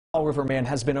Fall River man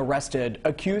has been arrested,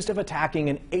 accused of attacking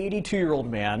an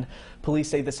 82-year-old man. Police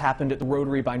say this happened at the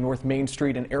Rotary by North Main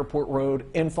Street and Airport Road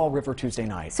in Fall River Tuesday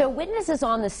night. So witnesses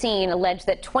on the scene allege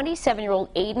that 27-year-old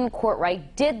Aidan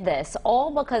Courtwright did this,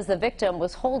 all because the victim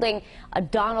was holding a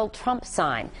Donald Trump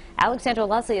sign. Alexandra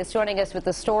Leslie is joining us with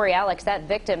the story. Alex, that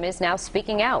victim is now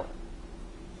speaking out.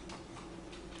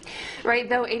 Right,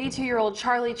 though 82-year-old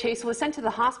Charlie Chase was sent to the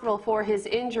hospital for his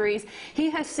injuries,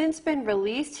 he has since been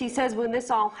released. He says when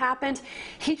this all happened,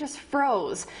 he just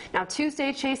froze. Now,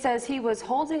 Tuesday, Chase says he was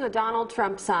holding a Donald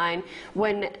Trump sign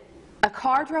when a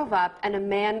car drove up and a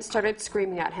man started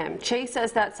screaming at him. Chase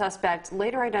says that suspect,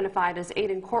 later identified as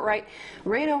Aidan Courtwright,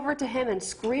 ran over to him and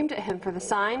screamed at him for the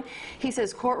sign. He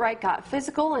says Courtwright got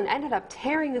physical and ended up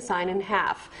tearing the sign in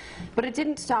half. But it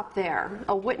didn't stop there.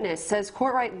 A witness says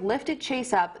Courtwright lifted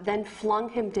Chase up, then flung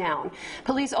him down.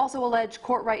 Police also allege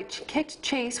Courtwright kicked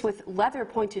Chase with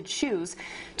leather-pointed shoes.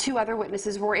 Two other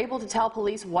witnesses were able to tell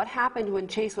police what happened when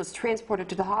Chase was transported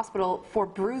to the hospital for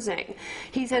bruising.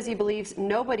 He says he believes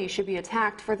nobody should be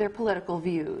attacked for their political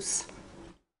views.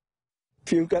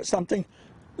 If you've got something,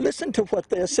 listen to what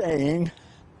they're saying,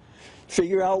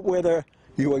 figure out whether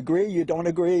you agree, you don't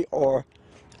agree, or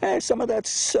hey, some of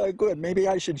that's good. Maybe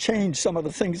I should change some of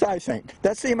the things I think.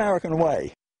 That's the American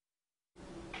way.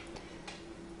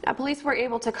 Now, police were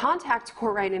able to contact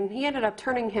Courtwright and he ended up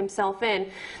turning himself in.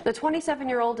 The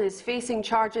 27-year-old is facing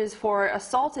charges for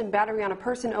assault and battery on a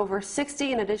person over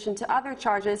 60 in addition to other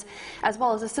charges, as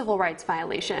well as a civil rights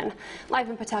violation. Live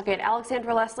in Pawtucket,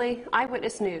 Alexandra Leslie,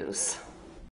 Eyewitness News.